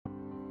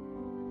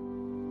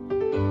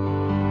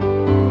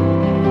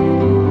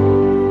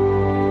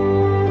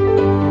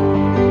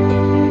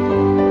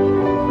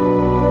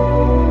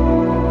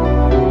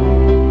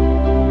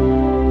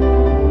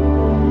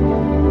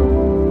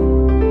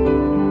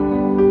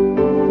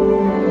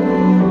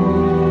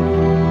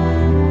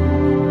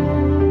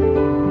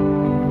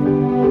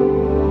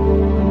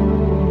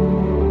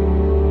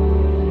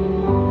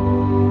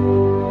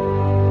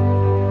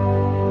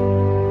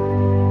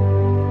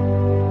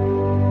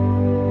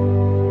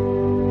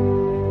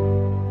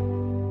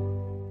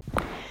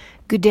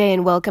Good day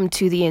and welcome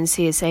to the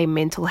NCSA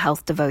Mental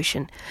Health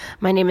Devotion.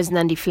 My name is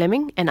Nandi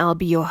Fleming and I'll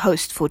be your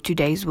host for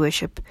today's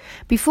worship.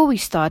 Before we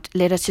start,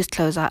 let us just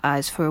close our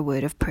eyes for a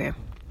word of prayer.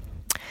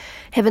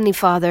 Heavenly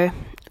Father,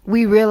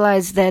 we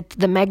realize that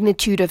the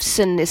magnitude of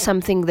sin is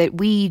something that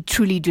we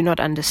truly do not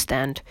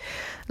understand.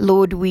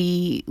 Lord,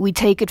 we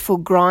take it for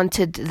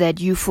granted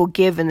that you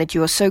forgive and that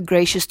you are so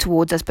gracious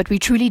towards us, but we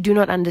truly do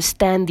not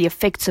understand the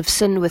effects of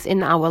sin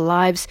within our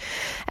lives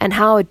and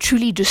how it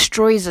truly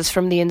destroys us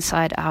from the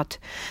inside out.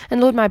 And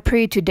Lord, my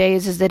prayer today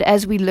is that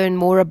as we learn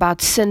more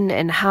about sin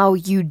and how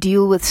you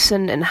deal with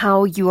sin and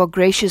how you are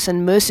gracious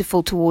and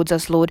merciful towards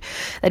us, Lord,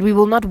 that we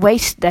will not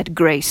waste that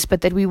grace, but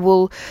that we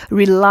will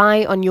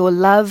rely on your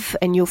love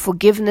and your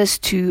forgiveness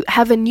to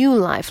have a new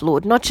life,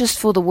 Lord, not just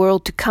for the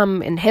world to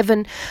come in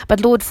heaven,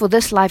 but Lord, for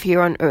this life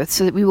here on earth,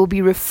 so that we will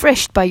be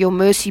refreshed by your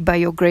mercy, by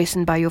your grace,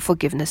 and by your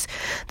forgiveness.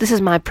 This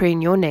is my prayer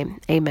in your name.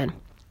 Amen.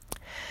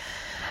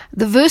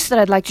 The verse that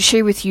I'd like to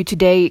share with you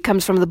today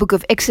comes from the book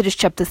of Exodus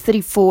chapter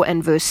 34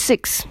 and verse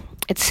 6.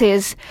 It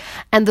says,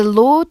 "And the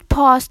Lord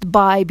passed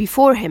by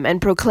before him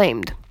and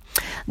proclaimed,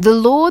 the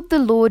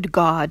Lord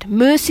God,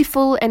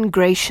 merciful and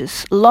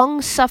gracious,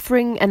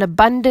 long-suffering and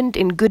abundant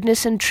in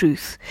goodness and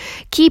truth,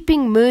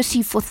 keeping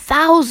mercy for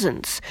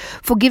thousands,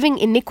 forgiving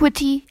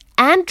iniquity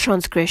and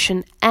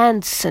transgression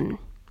and sin."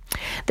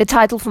 The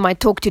title for my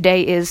talk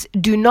today is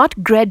 "Do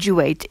Not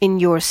Graduate in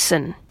Your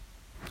Sin."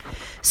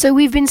 So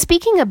we've been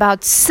speaking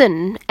about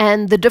sin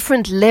and the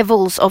different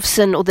levels of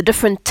sin or the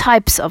different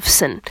types of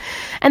sin.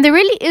 And there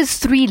really is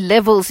 3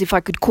 levels, if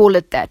I could call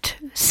it that: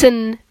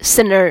 sin,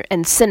 sinner,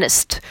 and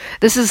sinnist.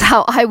 This is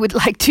how I would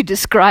like to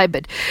describe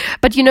it.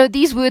 But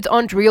these words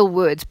aren't real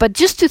words, but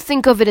just to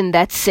think of it in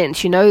that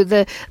sense,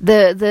 the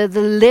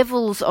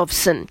levels of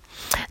sin.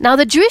 Now,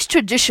 the Jewish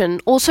tradition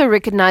also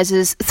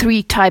recognizes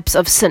 3 types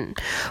of sin,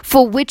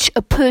 for which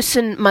a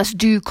person must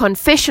do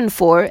confession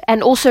for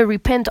and also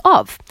repent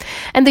of.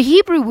 And the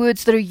Hebrew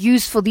words that are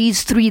used for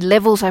these 3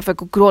 levels, if I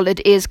could call it,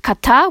 is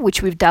kata,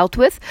 which we've dealt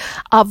with,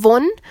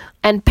 avon,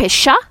 and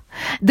pesha.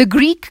 The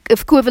Greek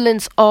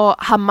equivalents are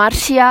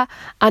hamartia,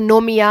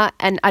 anomia,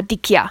 and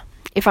adikia,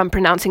 if I'm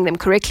pronouncing them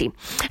correctly.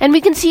 And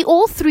we can see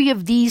all 3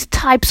 of these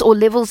types or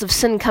levels of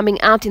sin coming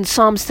out in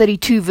Psalms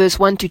 32 verse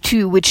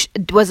 1-2, which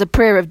was a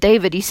prayer of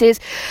David. He says,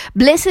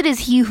 "Blessed is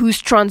he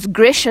whose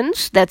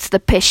transgressions," that's the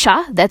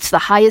pesha, that's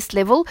the highest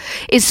level,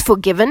 "is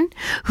forgiven,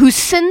 whose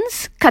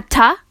sins,"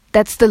 kata,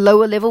 that's the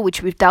lower level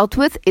which we've dealt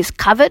with, "is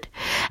covered.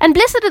 And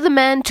blessed are the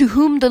man to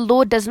whom the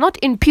Lord does not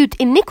impute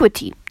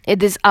iniquity."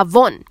 It is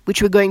avon,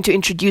 which we're going to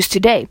introduce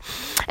today,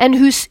 and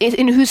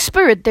in whose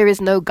spirit there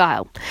is no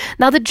guile.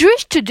 Now, the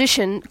Jewish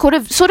tradition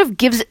sort of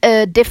gives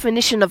a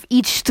definition of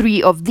each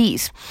 3 of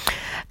these.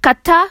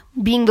 Kata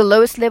being the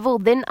lowest level,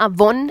 then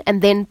avon,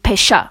 and then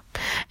pesha.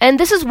 And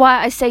this is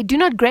why I say do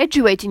not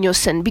graduate in your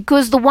sin,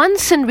 because the one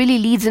sin really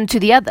leads into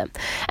the other.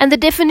 And the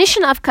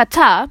definition of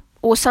kata,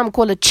 or some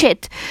call it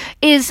chet,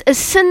 is a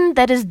sin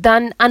that is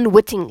done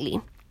unwittingly.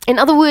 In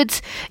other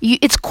words,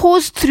 it's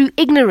caused through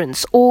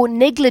ignorance or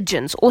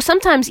negligence, or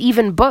sometimes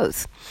even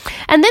both.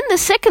 And then the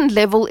second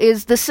level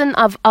is the sin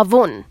of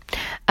avon.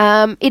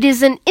 It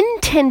is an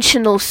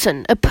intentional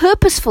sin, a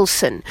purposeful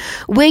sin,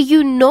 where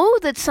you know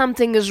that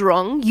something is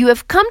wrong, you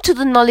have come to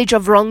the knowledge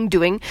of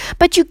wrongdoing,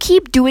 but you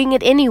keep doing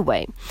it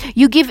anyway.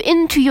 You give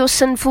in to your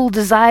sinful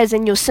desires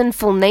and your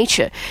sinful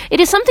nature. It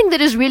is something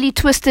that is really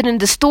twisted and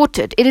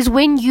distorted. It is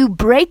when you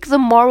break the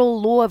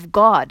moral law of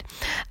God,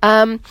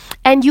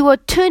 and you are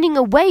turning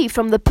away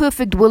from the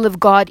perfect will of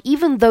God,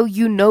 even though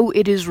you know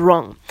it is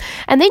wrong.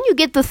 And then you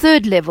get the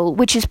third level,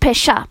 which is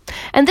pesha.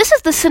 And this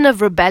is the sin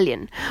of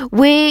rebellion,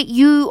 where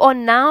you are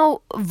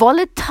now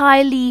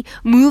volatilely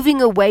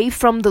moving away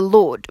from the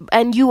Lord,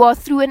 and you are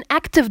through an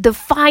act of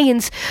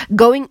defiance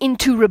going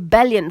into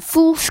rebellion,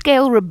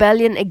 full-scale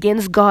rebellion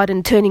against God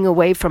and turning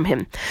away from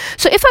Him.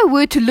 So if I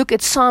were to look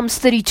at Psalms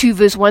 32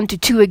 verse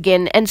 1-2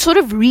 again and sort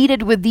of read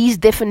it with these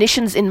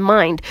definitions in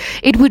mind,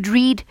 it would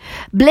read,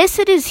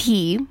 "Blessed is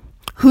he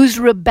whose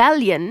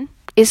rebellion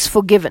is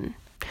forgiven,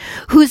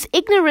 whose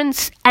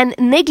ignorance and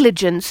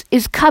negligence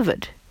is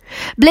covered.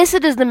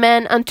 Blessed is the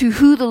man unto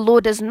whom the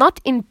Lord does not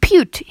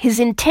impute his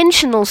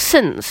intentional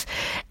sins,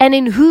 and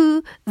in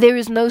whom there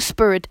is no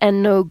spirit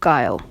and no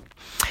guile."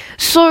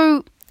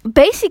 So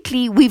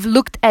basically, we've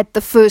looked at the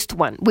first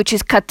one, which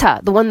is kata,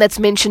 the one that's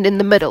mentioned in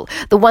the middle,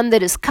 the one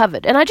that is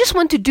covered. And I just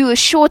want to do a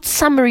short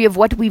summary of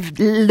what we've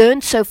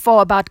learned so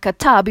far about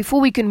kata before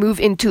we can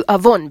move into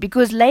avon,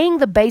 because laying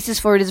the basis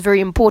for it is very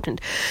important.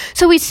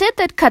 So we said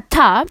that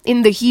kata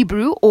in the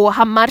Hebrew, or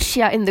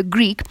hamartia in the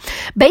Greek,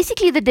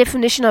 basically the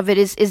definition of it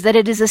is that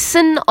it is a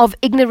sin of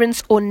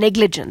ignorance or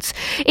negligence.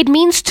 It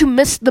means to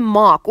miss the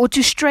mark or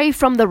to stray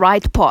from the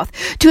right path,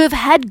 to have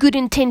had good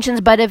intentions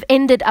but have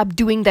ended up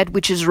doing that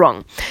which is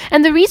wrong.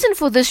 And the reason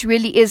for this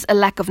really is a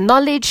lack of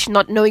knowledge,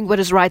 not knowing what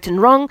is right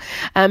and wrong,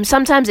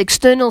 sometimes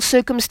external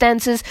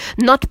circumstances,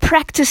 not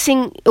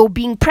practicing or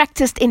being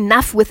practiced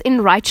enough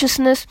within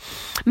righteousness.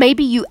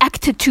 Maybe you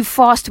acted too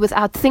fast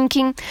without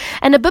thinking.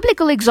 And a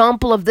biblical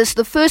example of this,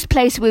 the first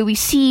place where we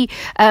see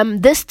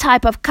this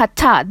type of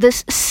kata,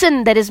 this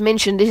sin that is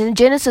mentioned, is in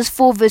Genesis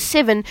 4 verse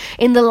 7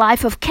 in the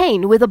life of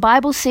Cain, where the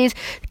Bible says,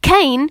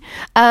 Cain,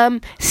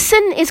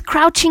 sin is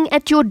crouching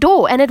at your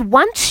door and it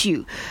wants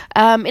you.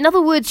 In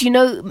other words,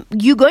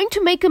 you're going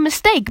to make a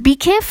mistake. Be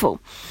careful.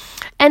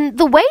 And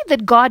the way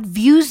that God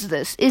views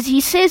this is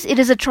he says it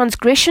is a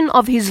transgression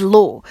of his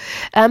law.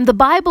 The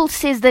Bible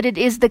says that it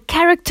is the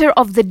character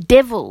of the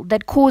devil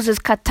that causes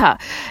kata.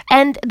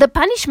 And the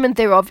punishment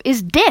thereof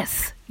is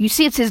death. You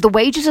see, it says the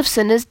wages of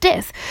sin is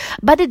death.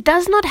 But it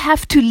does not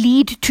have to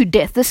lead to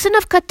death. The sin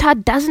of kata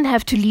doesn't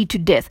have to lead to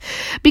death.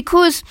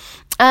 Because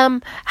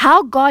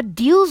how God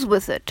deals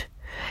with it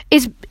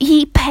is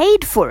he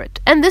paid for it.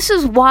 And this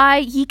is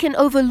why he can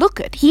overlook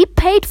it. He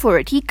paid for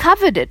it. He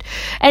covered it.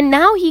 And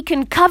now he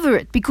can cover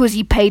it because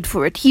he paid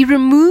for it. He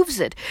removes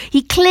it.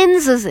 He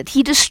cleanses it.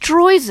 He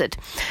destroys it.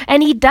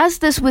 And he does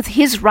this with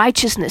his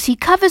righteousness. He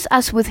covers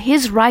us with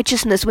his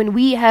righteousness when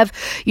we have,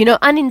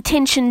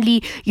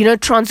 unintentionally,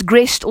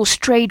 transgressed or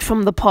strayed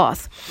from the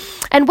path.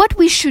 And what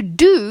we should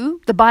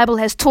do, the Bible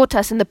has taught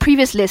us in the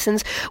previous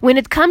lessons, when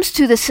it comes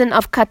to the sin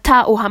of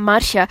kata or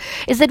hamartia,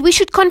 is that we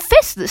should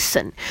confess this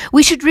sin.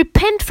 We should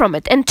repent from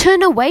it and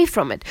turn away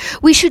from it.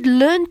 We should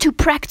learn to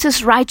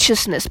practice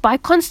righteousness by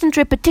constant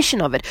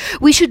repetition of it.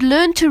 We should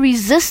learn to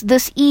resist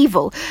this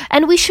evil,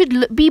 and we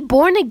should be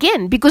born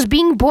again, because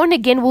being born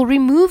again will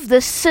remove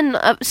this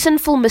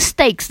sinful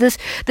mistakes,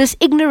 this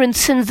ignorant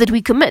sins that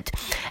we commit.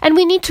 And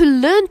we need to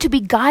learn to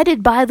be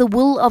guided by the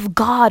will of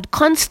God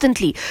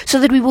constantly, so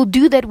that we will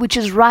do that which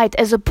is right,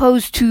 as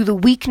opposed to the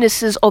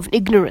weaknesses of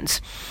ignorance.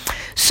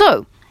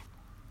 So,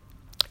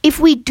 if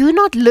we do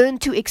not learn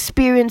to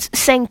experience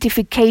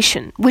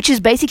sanctification, which is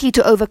basically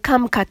to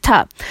overcome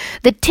kata,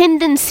 the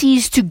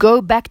tendencies to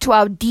go back to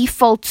our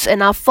defaults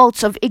and our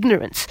faults of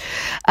ignorance,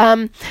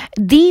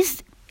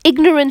 these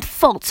ignorant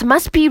faults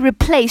must be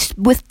replaced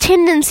with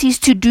tendencies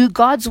to do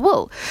God's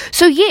will.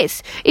 So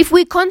yes, if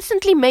we're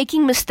constantly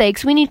making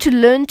mistakes, we need to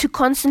learn to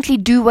constantly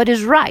do what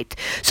is right,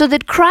 so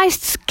that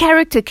Christ's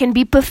character can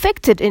be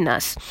perfected in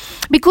us.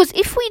 Because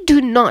if we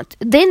do not,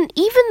 then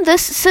even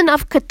this sin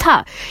of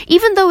kata,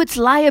 even though its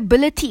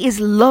liability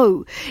is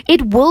low,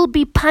 it will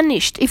be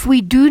punished if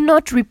we do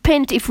not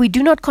repent, if we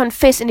do not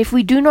confess, and if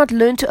we do not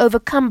learn to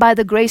overcome by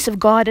the grace of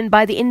God and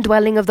by the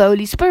indwelling of the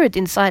Holy Spirit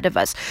inside of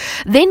us.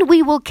 Then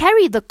we will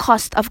carry the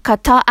cost of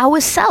kata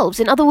ourselves.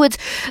 In other words,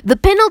 the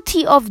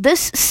penalty of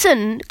this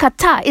sin,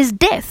 kata, is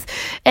death.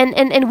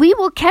 And we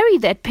will carry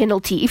that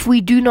penalty if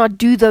we do not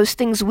do those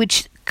things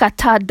which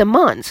kata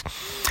demands.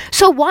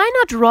 So why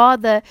not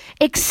rather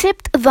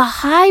accept the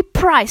high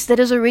price that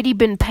has already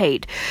been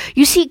paid?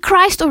 You see,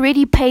 Christ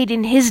already paid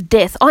in his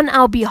death on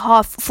our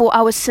behalf for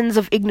our sins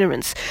of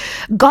ignorance.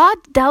 God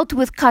dealt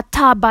with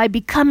kata by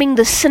becoming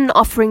the sin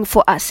offering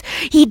for us.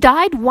 He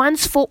died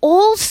once for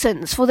all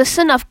sins, for the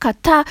sin of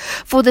kata,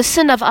 for the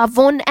sin of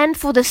avon, and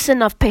for the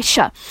sin of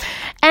pesha.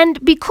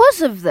 And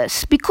because of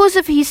this, because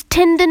of his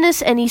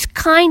tenderness and his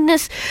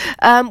kindness,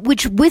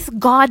 which with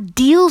God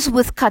deals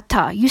with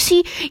kata, you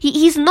see,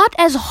 he's not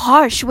as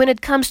harsh when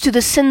it comes to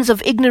the sins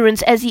of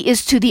ignorance as he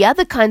is to the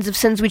other kinds of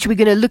sins which we're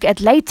going to look at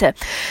later.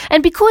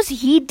 And because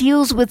he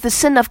deals with the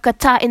sin of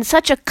kata in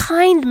such a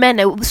kind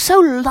manner, so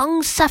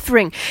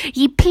long-suffering,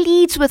 he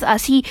pleads with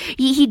us, he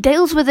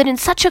deals with it in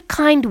such a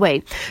kind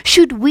way,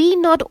 should we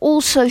not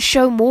also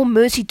show more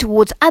mercy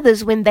towards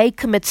others when they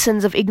commit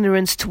sins of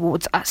ignorance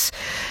towards us?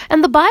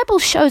 And the Bible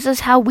shows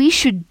us how we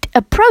should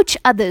approach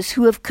others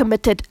who have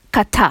committed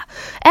kata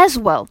as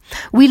well.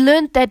 We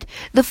learned that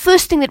the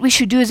first thing that we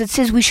should do is, it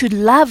says we should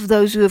love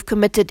those who have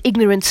committed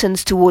ignorant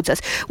sins towards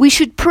us. We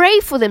should pray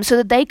for them so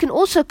that they can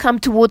also come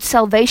towards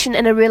salvation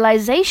and a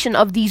realization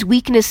of these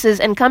weaknesses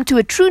and come to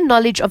a true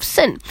knowledge of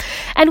sin.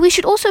 And we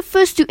should also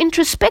first do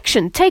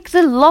introspection, take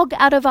the log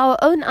out of our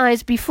own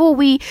eyes before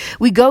we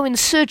go in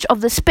search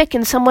of the speck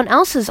in someone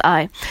else's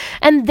eye.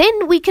 And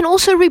then we can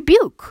also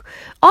rebuke.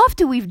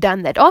 After we've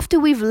done that, after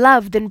we've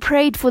loved and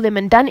prayed for them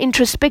and done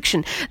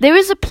introspection, there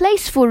is a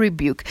place for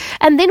rebuke.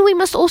 And then we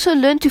must also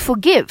learn to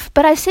forgive.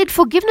 But I said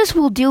forgiveness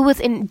we'll deal with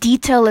in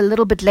detail a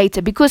little bit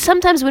later, because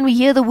sometimes when we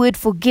hear the word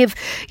forgive,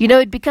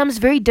 it becomes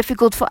very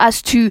difficult for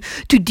us to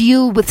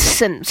deal with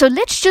sin. So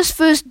let's just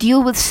first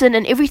deal with sin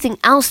and everything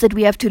else that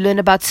we have to learn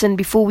about sin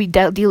before we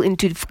deal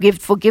into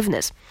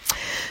forgiveness.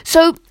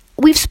 So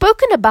we've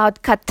spoken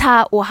about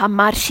kata or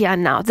hamartia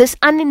now, this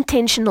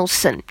unintentional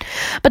sin.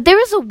 But there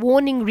is a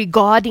warning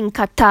regarding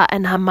kata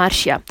and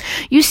hamartia.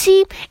 You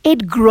see,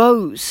 it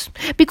grows,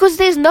 because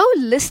there's no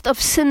list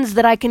of sins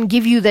that I can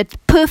give you that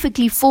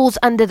perfectly falls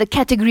under the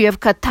category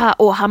of kata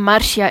or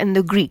hamartia in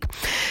the Greek.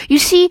 You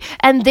see,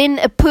 and then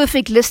a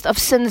perfect list of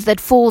sins that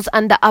falls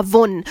under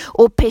avon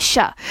or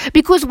pesha.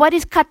 Because what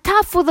is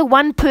kata for the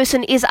one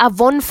person is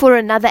avon for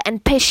another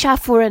and pesha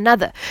for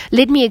another.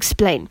 Let me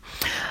explain.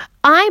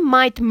 I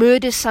might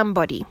murder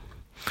somebody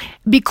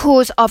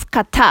because of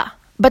kata,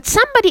 but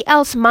somebody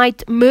else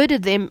might murder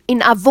them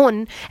in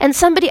avon, and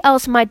somebody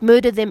else might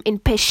murder them in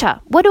pesha.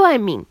 What do I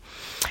mean?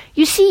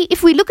 You see,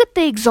 if we look at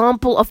the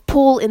example of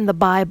Paul in the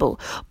Bible,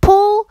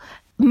 Paul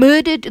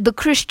murdered the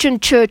Christian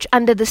church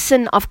under the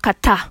sin of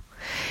kata.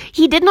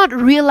 He did not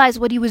realize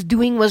what he was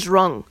doing was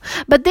wrong.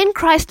 But then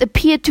Christ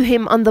appeared to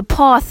him on the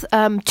path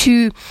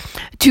to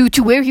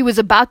where he was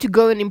about to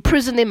go and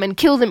imprison him and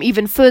kill them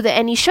even further.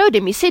 And he showed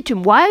him, he said to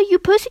him, why are you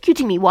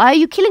persecuting me? Why are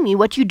you killing me?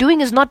 What you're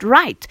doing is not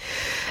right.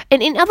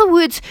 And in other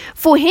words,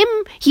 for him,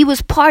 he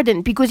was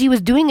pardoned because he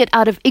was doing it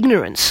out of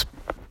ignorance.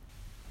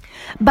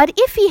 But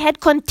if he had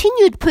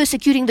continued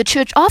persecuting the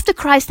church after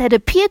Christ had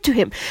appeared to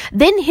him,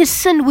 then his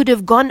sin would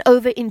have gone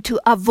over into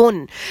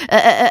avon,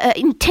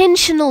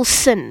 intentional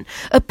sin,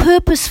 a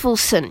purposeful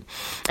sin.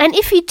 And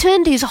if he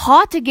turned his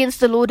heart against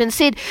the Lord and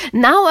said,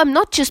 now I'm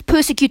not just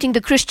persecuting the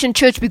Christian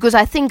church because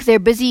I think they're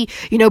busy,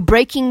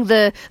 breaking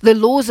the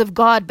laws of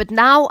God, but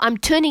now I'm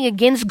turning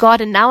against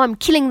God and now I'm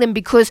killing them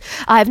because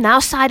I've now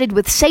sided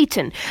with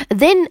Satan,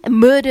 then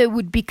murder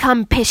would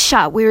become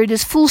pesha, where it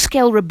is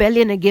full-scale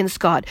rebellion against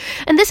God.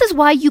 And this is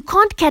why you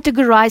can't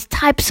categorize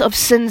types of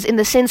sins in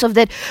the sense of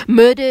that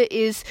murder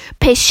is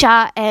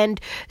pesha and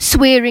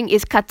swearing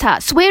is kata.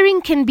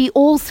 Swearing can be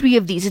all three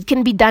of these. It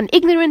can be done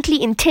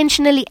ignorantly,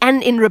 intentionally,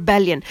 and in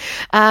rebellion.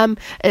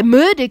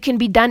 Murder can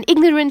be done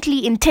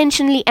ignorantly,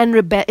 intentionally, and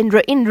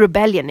in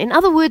rebellion. In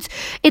other words,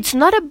 it's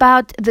not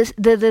about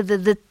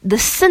the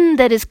sin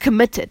that is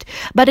committed,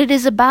 but it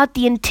is about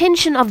the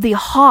intention of the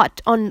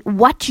heart on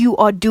what you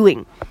are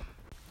doing.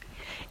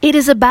 It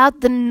is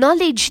about the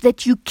knowledge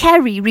that you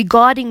carry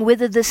regarding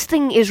whether this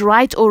thing is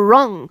right or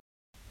wrong.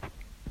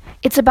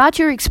 It's about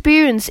your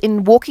experience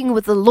in walking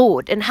with the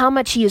Lord and how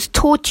much He has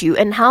taught you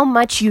and how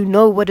much you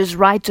know what is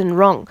right and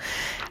wrong.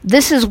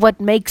 This is what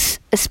makes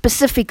a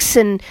specific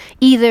sin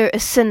either a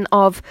sin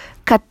of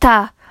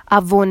kata,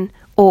 avon,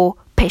 or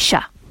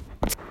pesha.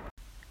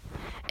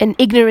 An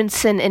ignorant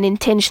sin, an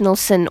intentional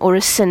sin, or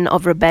a sin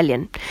of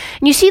rebellion.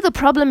 And you see, the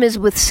problem is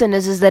with sin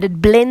is that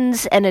it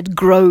blends and it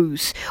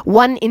grows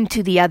one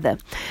into the other.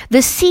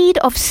 The seed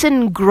of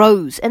sin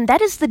grows, and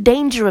that is the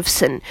danger of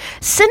sin.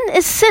 Sin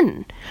is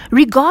sin,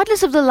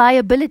 regardless of the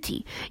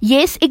liability.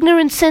 Yes,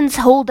 ignorant sins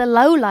hold a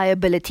low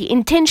liability,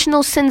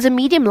 intentional sins a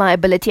medium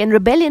liability, and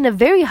rebellion a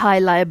very high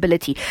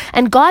liability.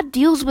 And God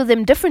deals with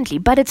them differently,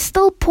 but it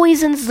still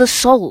poisons the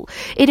soul.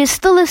 It is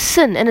still a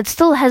sin, and it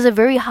still has a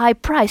very high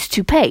price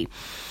to pay.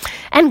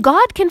 And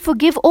God can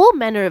forgive all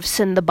manner of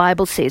sin, the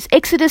Bible says.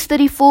 Exodus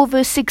 34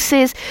 verse 6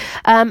 says,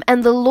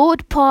 and the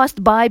Lord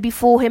passed by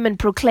before him and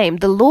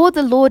proclaimed, the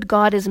Lord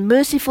God is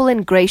merciful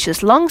and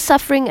gracious,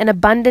 long-suffering and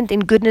abundant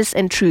in goodness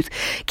and truth,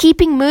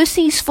 keeping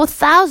mercies for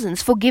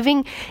thousands,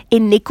 forgiving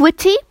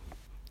iniquity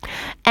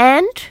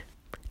and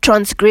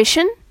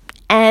transgression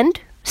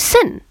and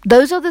sin.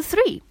 Those are the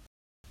three.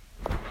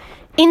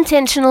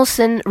 Intentional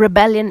sin,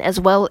 rebellion, as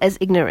well as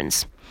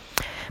ignorance.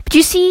 But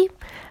you see,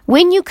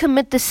 when you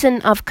commit the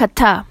sin of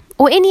kata,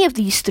 or any of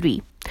these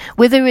three,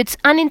 whether it's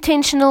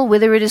unintentional,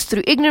 whether it is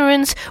through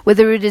ignorance,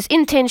 whether it is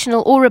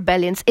intentional or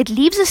rebellions, it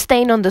leaves a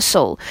stain on the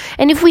soul.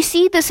 And if we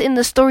see this in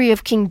the story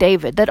of King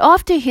David, that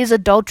after his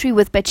adultery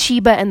with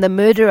Bathsheba and the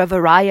murder of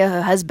Uriah,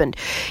 her husband,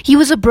 he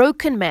was a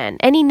broken man,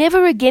 and he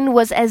never again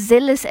was as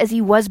zealous as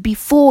he was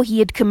before he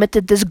had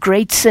committed this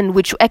great sin,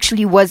 which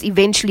actually was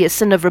eventually a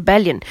sin of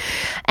rebellion.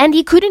 And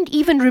he couldn't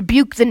even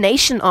rebuke the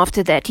nation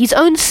after that. His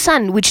own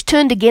son, which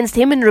turned against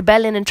him in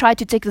rebellion and tried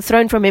to take the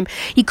throne from him,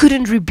 he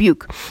couldn't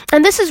rebuke.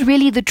 And this is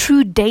really the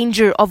true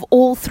danger of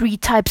all three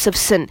types of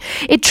sin.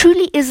 It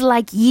truly is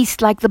like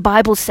yeast, like the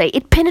Bible say.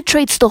 It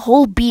penetrates the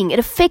whole being. It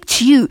affects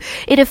you.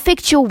 It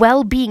affects your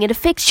well-being. It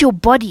affects your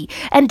body.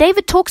 And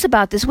David talks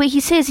about this, where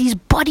he says his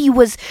body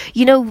was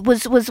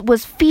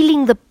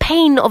feeling the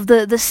pain of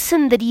the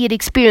sin that he had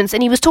experienced.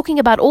 And he was talking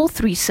about all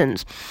three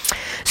sins.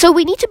 So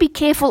we need to be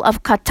careful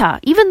of kata.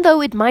 Even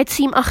though it might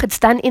seem, it's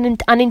done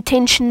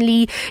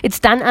unintentionally, it's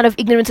done out of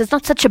ignorance, it's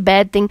not such a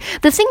bad thing.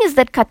 The thing is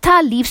that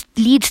kata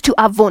leads to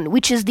avon,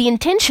 which is the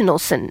intentional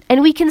sin.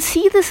 And we can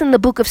see this in the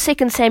book of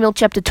 2 Samuel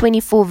chapter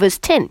 24 verse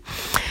 10.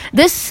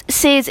 This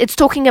says, it's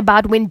talking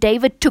about when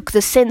David took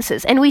the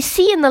census. And we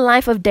see in the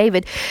life of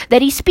David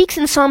that he speaks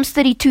in Psalms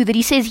 32 that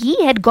he says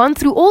he had gone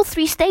through all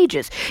three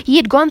stages. He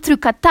had gone through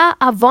kata,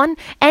 avon,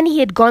 and he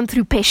had gone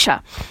through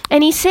pesha.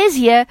 And he says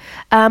here,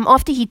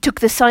 after he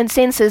took the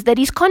census, that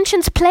his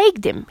conscience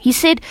plagued him. He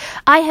said,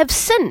 I have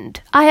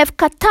sinned, I have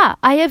kata,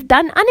 I have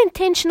done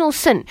unintentional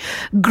sin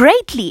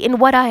greatly in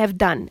what I have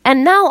done.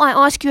 And now I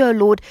ask you, O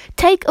Lord,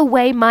 take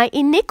away my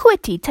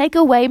iniquity, take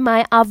away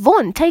my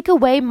avon, take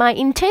away my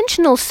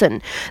intentional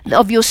sin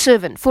of your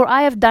servant, for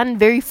I have done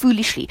very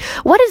foolishly.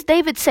 What is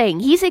David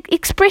saying? He's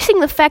expressing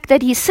the fact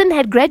that his sin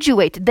had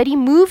graduated, that he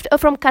moved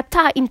from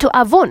kata into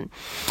avon.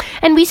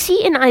 And we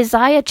see in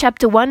Isaiah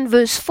chapter 1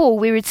 verse 4,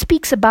 where it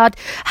speaks about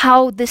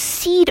how the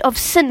seed of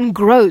sin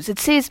grows. It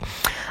says,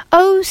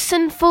 O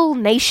sinful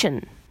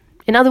nation.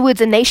 In other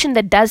words, a nation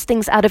that does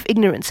things out of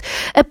ignorance.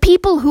 A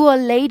people who are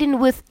laden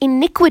with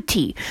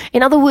iniquity.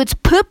 In other words,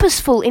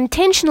 purposeful,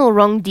 intentional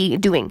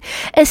wrongdoing.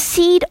 A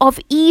seed of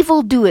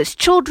evildoers,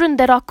 children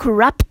that are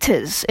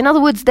corrupters. In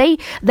other words, they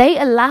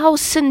allow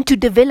sin to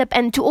develop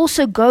and to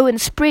also go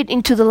and spread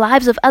into the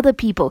lives of other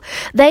people.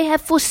 They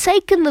have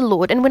forsaken the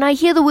Lord. And when I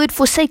hear the word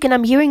forsaken,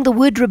 I'm hearing the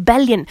word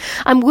rebellion.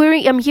 I'm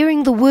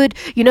hearing the word,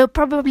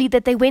 probably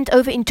that they went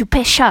over into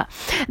Pesha.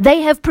 They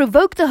have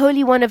provoked the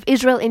Holy One of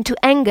Israel into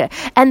anger,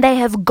 and they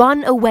have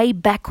gone away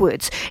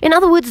backwards. In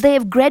other words, they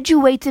have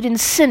graduated in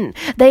sin.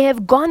 They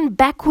have gone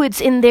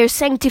backwards in their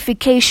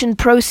sanctification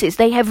process.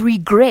 They have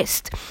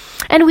regressed.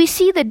 And we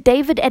see that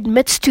David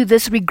admits to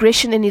this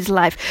regression in his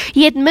life.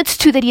 He admits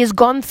to that he has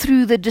gone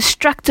through the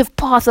destructive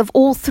path of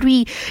all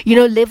three,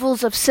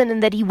 levels of sin,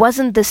 and that he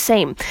wasn't the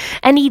same.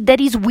 And that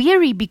he's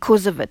weary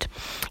because of it.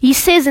 He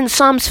says in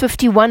Psalms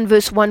 51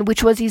 verse 1,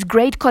 which was his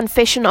great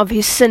confession of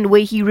his sin,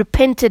 where he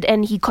repented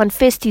and he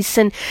confessed his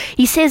sin.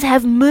 He says,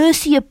 "Have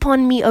mercy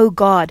upon me, O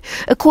God,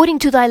 according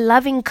to thy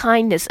loving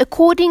kindness,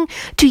 according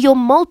to your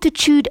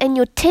multitude and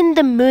your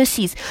tender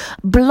mercies,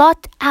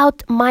 blot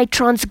out my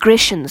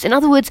transgressions." In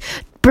other words,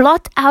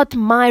 blot out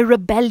my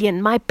rebellion,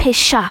 my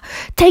pesha.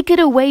 Take it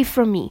away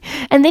from me.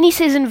 And then he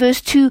says in verse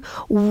 2,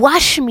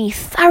 "Wash me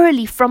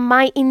thoroughly from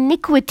my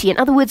iniquity." In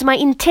other words, my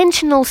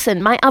intentional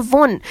sin, my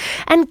avon.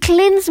 "And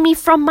cleanse me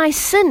from my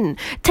sin."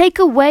 Take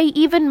away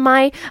even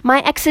my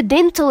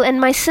accidental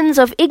and my sins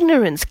of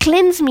ignorance.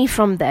 Cleanse me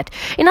from that.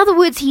 In other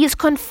words, he is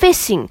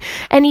confessing.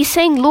 And he's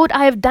saying, "Lord,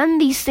 I have done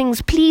these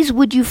things. Please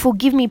would you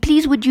forgive me?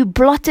 Please would you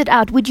blot it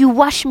out? Would you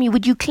wash me?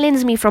 Would you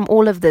cleanse me from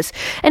all of this?"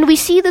 And we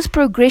see this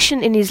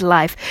progression in his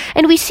life.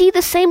 And we see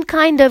the same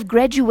kind of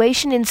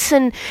graduation in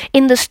sin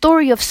in the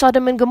story of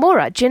Sodom and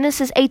Gomorrah.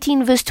 Genesis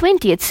 18 verse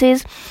 20, it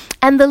says,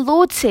 "And the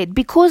Lord said,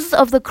 because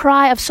of the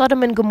cry of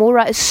Sodom and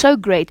Gomorrah is so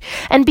great,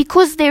 and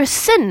because their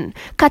sin,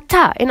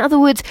 kata, in other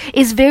words,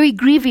 is very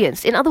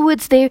grievous." In other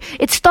words,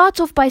 it starts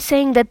off by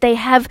saying that they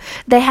have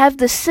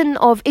the sin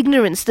of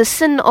ignorance, the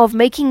sin of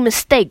making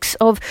mistakes,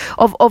 of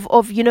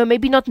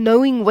maybe not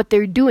knowing what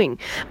they're doing.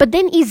 But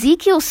then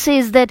Ezekiel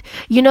says that,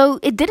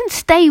 it didn't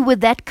stay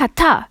with that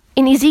kata.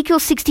 In Ezekiel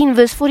 16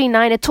 verse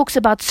 49, it talks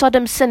about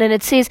Sodom's sin, and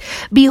it says,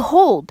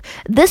 "Behold,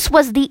 this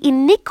was the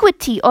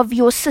iniquity of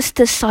your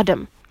sister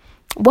Sodom."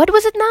 What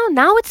was it now?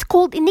 Now it's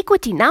called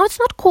iniquity. Now it's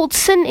not called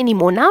sin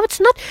anymore. Now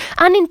it's not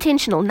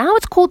unintentional. Now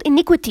it's called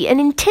iniquity, an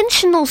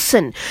intentional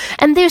sin.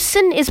 And their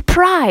sin is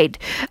pride.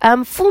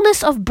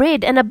 Fullness of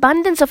bread and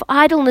abundance of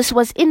idleness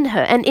was in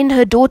her and in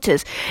her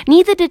daughters.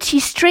 Neither did she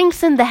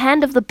strengthen the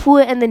hand of the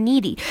poor and the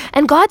needy.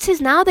 And God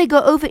says now they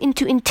go over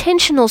into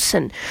intentional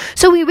sin.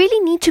 So we really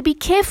need to be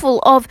careful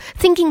of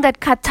thinking that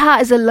kata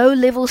is a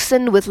low-level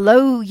sin with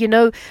low,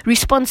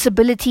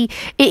 responsibility.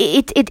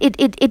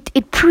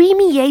 It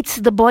permeates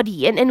the body.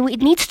 And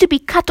it needs to be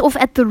cut off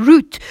at the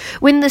root.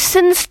 When the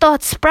sin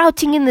starts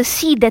sprouting in the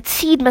seed, that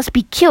seed must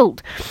be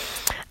killed.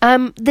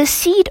 The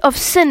seed of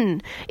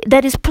sin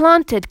that is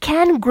planted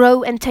can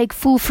grow and take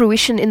full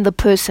fruition in the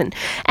person.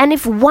 And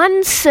if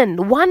one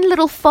sin, one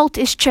little fault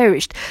is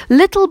cherished,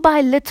 little by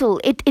little,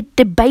 it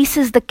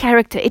debases the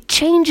character. It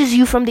changes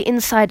you from the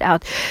inside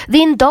out.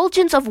 The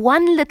indulgence of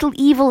one little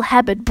evil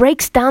habit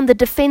breaks down the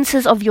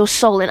defenses of your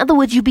soul. In other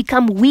words, you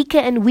become weaker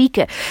and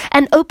weaker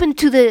and open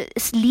to the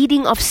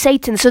leading of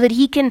Satan, so that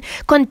he can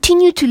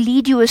continue to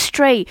lead you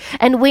astray.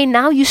 And where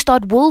now you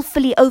start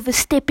willfully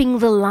overstepping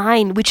the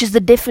line, which is the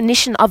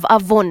definition of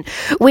avon,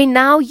 where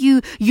now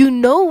you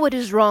know what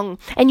is wrong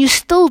and you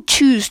still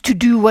choose to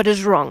do what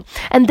is wrong.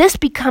 And this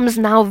becomes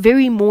now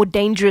very more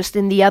dangerous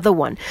than the other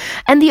one.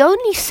 And the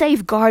only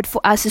safeguard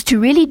for us is to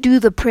really do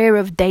the prayer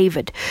of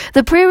David.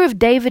 The prayer of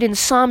David in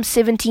Psalm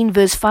 17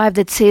 verse 5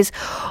 that says,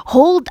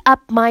 "Hold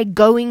up my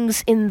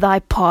goings in thy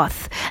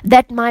path,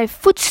 that my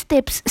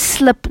footsteps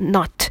slip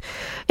not."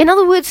 In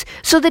other words,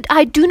 so that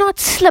I do not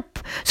slip,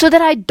 so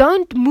that I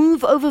don't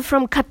move over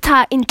from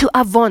kata into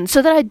avon,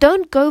 so that I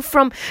don't go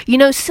from,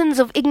 sins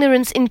of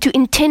ignorance into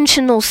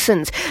intentional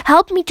sins.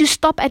 Help me to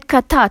stop at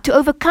kata, to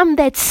overcome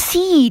that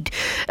seed.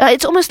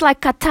 It's almost like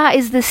kata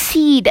is the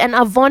seed and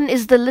avon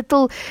is the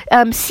little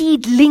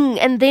seedling,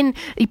 and then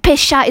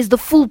pesha is the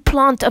full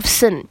plant of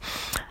sin.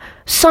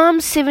 Psalm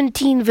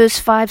 17 verse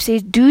 5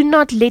 says, "Do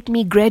not let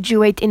me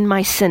graduate in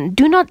my sin.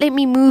 Do not let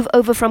me move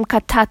over from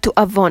kata to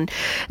avon.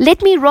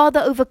 Let me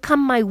rather overcome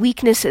my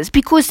weaknesses,"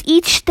 because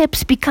each step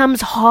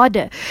becomes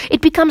harder.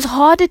 It becomes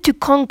harder to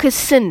conquer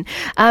sin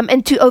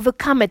and to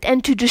overcome it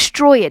and to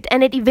destroy it.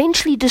 And it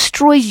eventually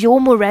destroys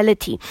your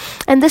morality.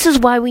 And this is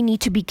why we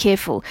need to be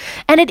careful.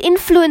 And it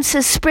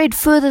influences spread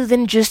further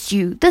than just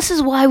you. This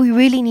is why we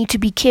really need to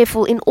be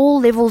careful in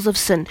all levels of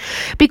sin.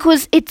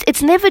 Because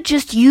it's never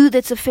just you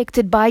that's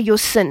affected by your your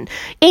sin,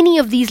 any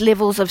of these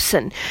levels of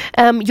sin,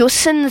 your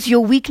sins,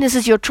 your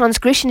weaknesses, your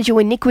transgressions,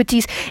 your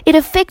iniquities, it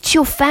affects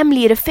your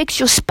family, it affects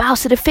your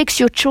spouse, it affects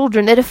your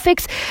children, it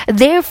affects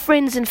their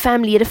friends and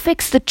family, it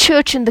affects the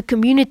church and the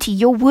community,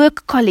 your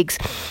work colleagues,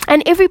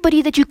 and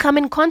everybody that you come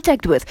in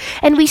contact with.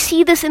 And we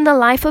see this in the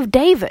life of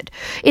David.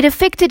 It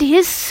affected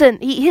his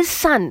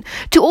son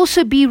to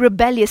also be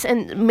rebellious,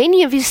 and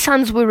many of his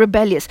sons were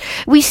rebellious.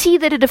 We see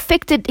that it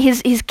affected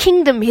his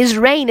kingdom, his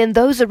reign, and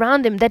those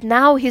around him, that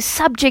now his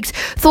subjects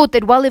thought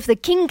that, well, if the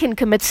king can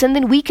commit sin,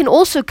 then we can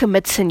also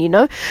commit sin,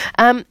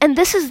 and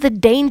this is the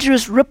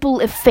dangerous ripple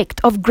effect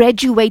of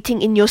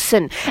graduating in your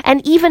sin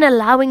and even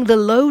allowing the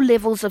low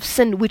levels of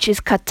sin, which is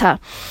kata.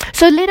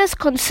 So let us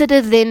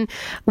consider then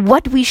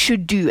what we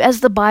should do.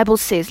 As the Bible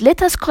says,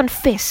 let us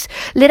confess,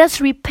 let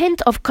us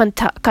repent of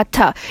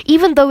kata,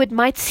 even though it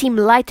might seem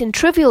light and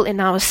trivial in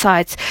our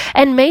sights,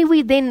 and may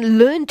we then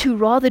learn to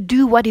rather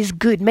do what is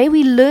good. May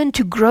we learn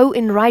to grow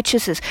in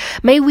righteousness.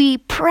 May we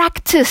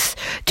practice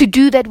to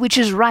do that which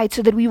is right,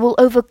 so that we will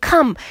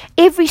overcome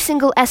every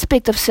single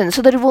aspect of sin,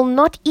 so that it will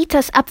not eat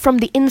us up from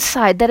the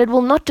inside, that it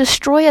will not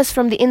destroy us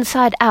from the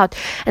inside out,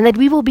 and that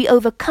we will be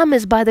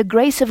overcomers by the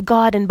grace of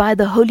God and by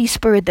the Holy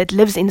Spirit that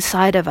lives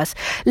inside of us.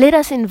 Let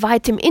us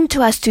invite Him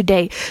into us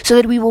today, so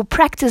that we will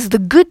practice the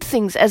good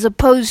things as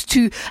opposed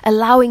to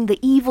allowing the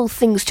evil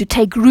things to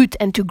take root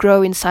and to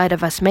grow inside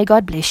of us. May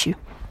God bless you.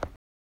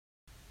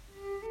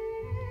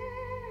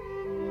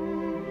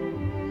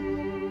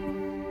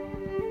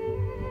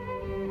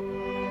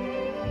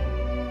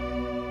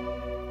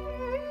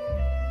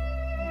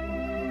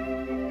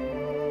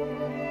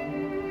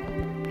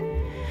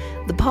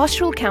 The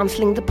Pastoral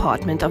Counseling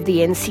Department of the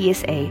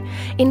NCSA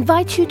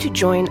invites you to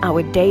join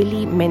our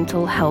daily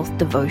mental health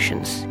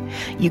devotions.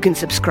 You can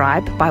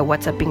subscribe by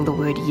WhatsApping the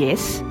word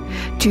YES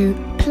to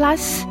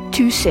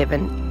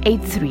 +27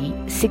 83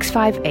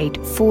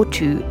 658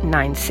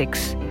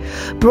 4296.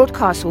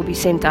 Broadcasts will be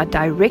sent out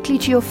directly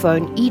to your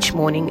phone each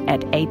morning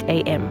at 8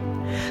 a.m.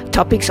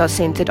 Topics are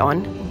centered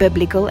on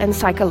biblical and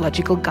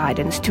psychological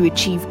guidance to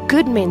achieve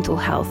good mental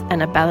health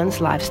and a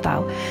balanced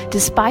lifestyle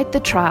despite the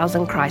trials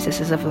and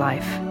crises of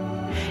life.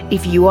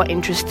 If you are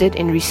interested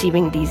in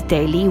receiving these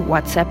daily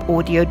WhatsApp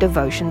audio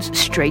devotions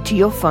straight to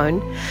your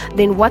phone,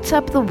 then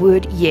WhatsApp the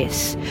word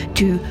YES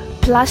to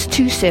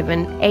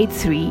 +27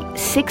 83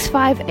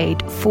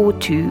 658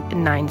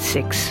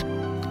 4296.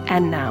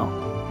 And now,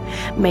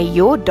 may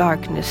your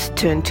darkness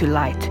turn to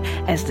light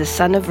as the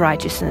Son of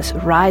Righteousness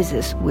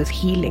rises with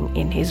healing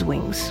in His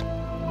wings.